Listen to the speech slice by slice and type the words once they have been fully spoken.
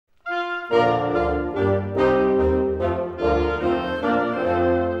My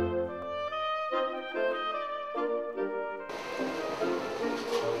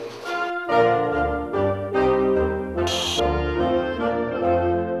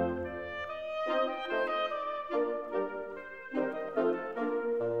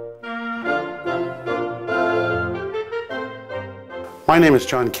name is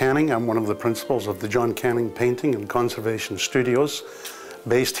John Canning. I'm one of the principals of the John Canning Painting and Conservation Studios,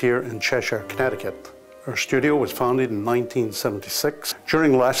 based here in Cheshire, Connecticut. Our studio was founded in 1976.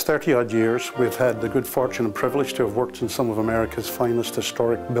 During the last 30-odd years, we've had the good fortune and privilege to have worked in some of America's finest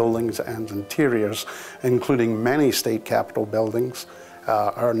historic buildings and interiors, including many state capitol buildings,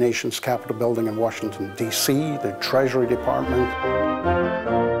 our nation's Capitol building in Washington, D.C., the Treasury Department,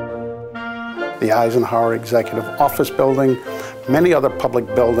 the Eisenhower Executive Office Building, many other public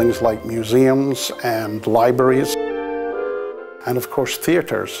buildings like museums and libraries, and of course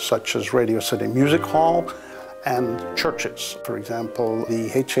theaters such as Radio City Music Hall and churches. For example,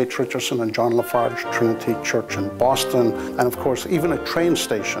 the H.H. Richardson and John Lafarge Trinity Church in Boston, and of course even a train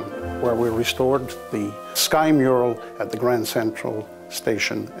station where we restored the sky mural at the Grand Central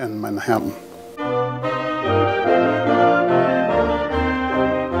Station in Manhattan.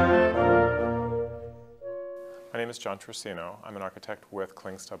 My name is John Trucino. I'm an architect with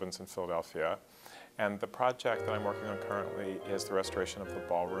Kling Stubbins in Philadelphia, and the project that I'm working on currently is the restoration of the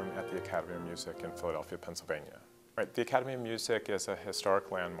Ballroom at the Academy of Music in Philadelphia, Pennsylvania. Right, the Academy of Music is a historic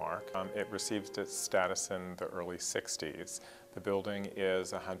landmark. It received its status in the early 60s. The building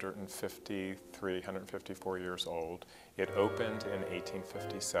is 154 years old. It opened in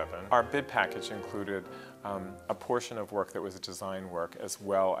 1857. Our bid package included a portion of work that was design work as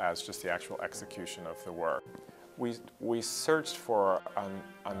well as just the actual execution of the work. We searched for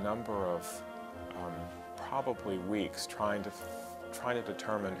a number of probably weeks trying to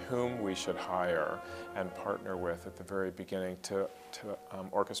determine whom we should hire and partner with at the very beginning to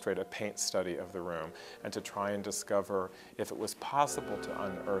orchestrate a paint study of the room and to try and discover if it was possible to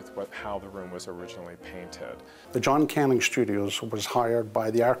unearth how the room was originally painted. The John Canning Studios was hired by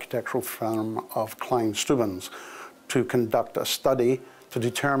the architectural firm of Kling Stubbins to conduct a study to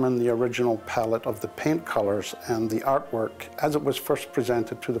determine the original palette of the paint colors and the artwork as it was first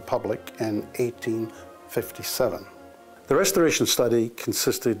presented to the public in 1857. The restoration study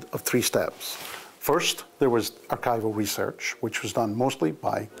consisted of 3 steps. First, there was archival research, which was done mostly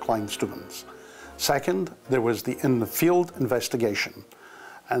by Kling Stubbins. Second, there was the in-the-field investigation.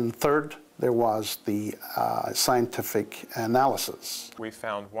 And third, there was the scientific analysis. We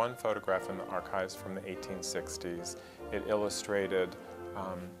found one photograph in the archives from the 1860s. It illustrated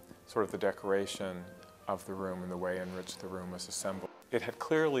sort of the decoration of the room and the way in which the room was assembled. It had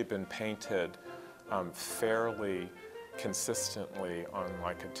clearly been painted fairly consistently on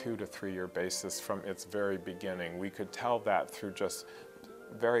like a 2 to 3 year basis from its very beginning. We could tell that through just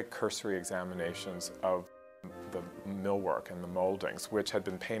very cursory examinations of the millwork and the moldings, which had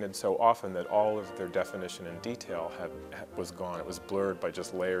been painted so often that all of their definition and detail was gone. It was blurred by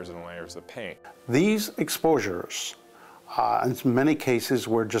just layers and layers of paint. These exposures in many cases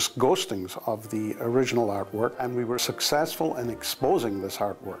were just ghostings of the original artwork, and we were successful in exposing this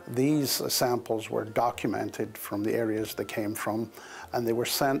artwork. These samples were documented from the areas they came from, and they were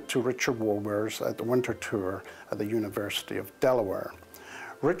sent to Richard Wohlber's at the winter tour at the University of Delaware.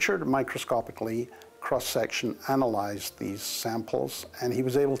 Richard microscopically cross-section analyzed these samples, and he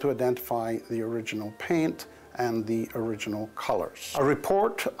was able to identify the original paint and the original colors. A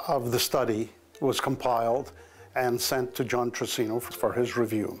report of the study was compiled and sent to John Trucino for his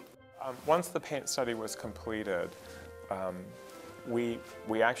review. Once the paint study was completed, we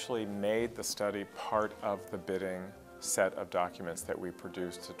actually made the study part of the bidding set of documents that we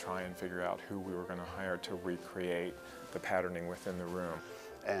produced to try and figure out who we were going to hire to recreate the patterning within the room.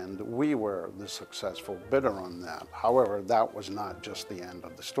 And we were the successful bidder on that. However, that was not just the end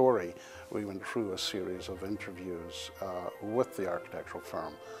of the story. We went through a series of interviews with the architectural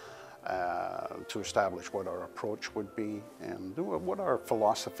firm to establish what our approach would be and what our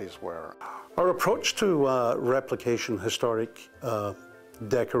philosophies were. Our approach to replication, historic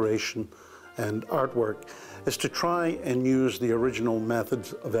decoration, and artwork is to try and use the original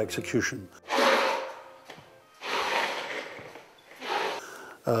methods of execution.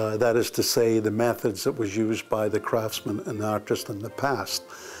 That is to say, the methods that was used by the craftsmen and artists in the past.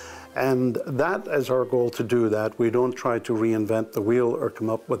 And that is our goal, to do that. We don't try to reinvent the wheel or come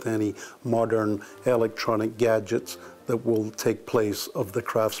up with any modern electronic gadgets that will take place of the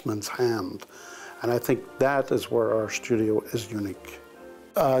craftsman's hand. And I think that is where our studio is unique.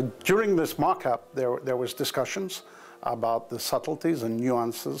 During this mock-up, there was discussions about the subtleties and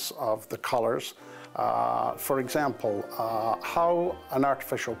nuances of the colors. For example, how an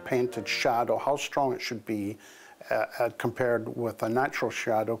artificial painted shadow, how strong it should be compared with a natural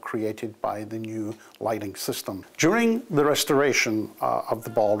shadow created by the new lighting system. During the restoration of the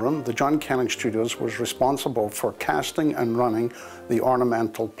ballroom, the John Canning Studios was responsible for casting and running the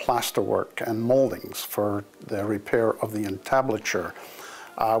ornamental plasterwork and moldings for the repair of the entablature.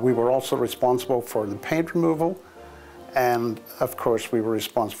 We were also responsible for the paint removal, and of course we were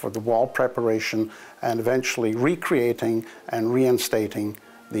responsible for the wall preparation and eventually recreating and reinstating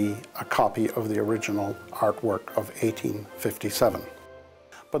a copy of the original artwork of 1857.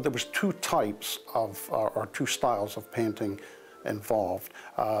 But there was two types of, or two styles of painting involved.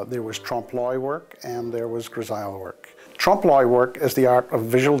 There was trompe-l'oeil work and there was grisaille work. Trompe-l'oeil work is the art of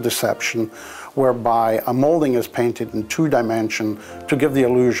visual deception whereby a molding is painted in 2 dimensions to give the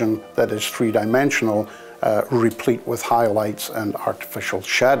illusion that it's 3-dimensional, replete with highlights and artificial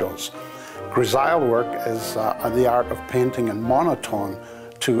shadows. Grisaille work is the art of painting in monotone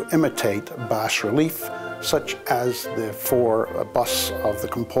to imitate bas relief, such as the 4 busts of the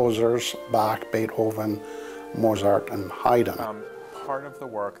composers, Bach, Beethoven, Mozart, and Haydn. Part of the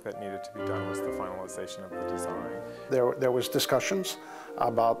work that needed to be done was the finalization of the design. There was discussions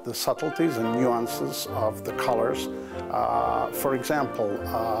about the subtleties and nuances of the colors. For example,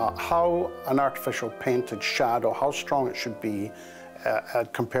 how an artificial painted shadow, how strong it should be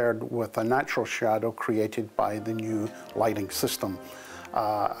compared with a natural shadow created by the new lighting system.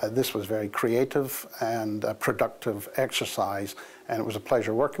 This was very creative and a productive exercise, and it was a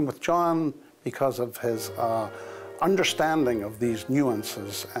pleasure working with John because of his understanding of these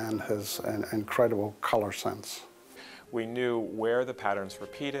nuances and his incredible color sense. We knew where the patterns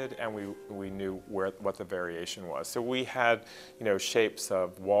repeated, and we knew what the variation was. So we had, shapes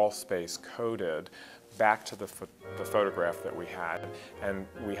of wall space coded back to the photograph that we had, and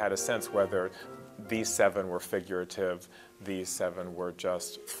we had a sense whether these 7 were figurative, these 7 were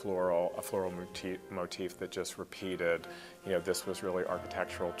just a floral motif that just repeated. This was really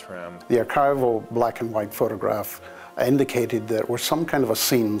architectural trim. The archival black and white photograph indicated there were some kind of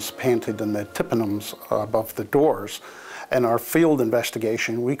scenes painted in the tympanums above the doors. In our field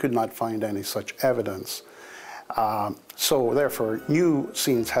investigation, we could not find any such evidence. So therefore, new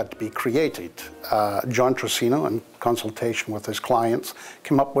scenes had to be created. John Trocino, in consultation with his clients,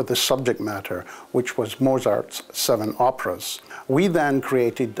 came up with the subject matter, which was Mozart's 7 operas. We then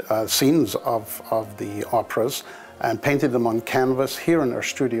created scenes of the operas and painted them on canvas here in our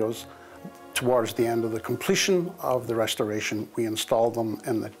studios. Towards the end of the completion of the restoration, we installed them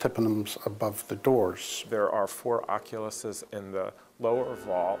in the tympanums above the doors. There are 4 oculuses in the lower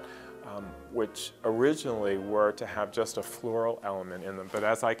vault, which originally were to have just a floral element in them. But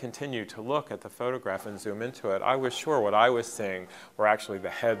as I continued to look at the photograph and zoom into it, I was sure what I was seeing were actually the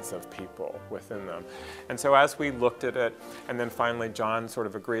heads of people within them. And so as we looked at it, and then finally John sort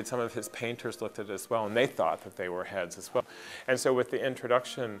of agreed, some of his painters looked at it as well, and they thought that they were heads as well. And so with the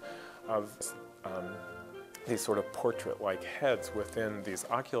introduction of these sort of portrait-like heads within these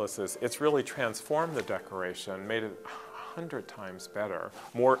oculuses, it's really transformed the decoration, made it 100 times better,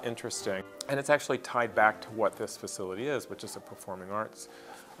 more interesting, and it's actually tied back to what this facility is, which is a performing arts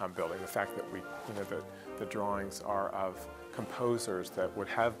building. The fact that the drawings are of composers that would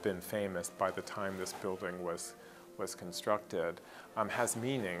have been famous by the time this building was constructed has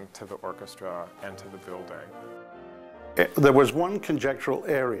meaning to the orchestra and to the building. There was one conjectural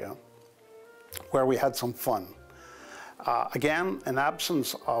area where we had some fun. Again, in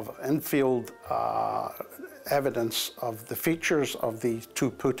absence of in-field evidence of the features of the 2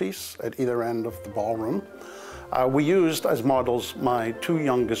 putties at either end of the ballroom, we used as models my 2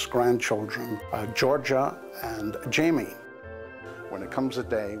 youngest grandchildren, Georgia and Jamie. When it comes a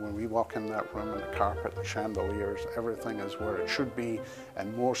day when we walk in that room and the carpet, the chandeliers, everything is where it should be,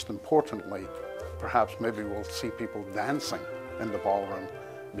 and most importantly, perhaps maybe we'll see people dancing in the ballroom,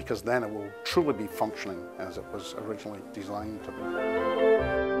 because then it will truly be functioning as it was originally designed to be.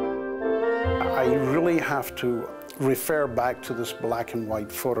 I really have to refer back to this black and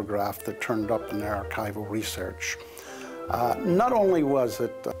white photograph that turned up in the archival research. Not only was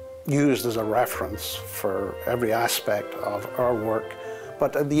it used as a reference for every aspect of our work,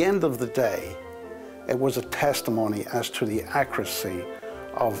 but at the end of the day, it was a testimony as to the accuracy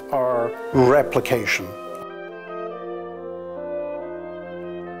of our replication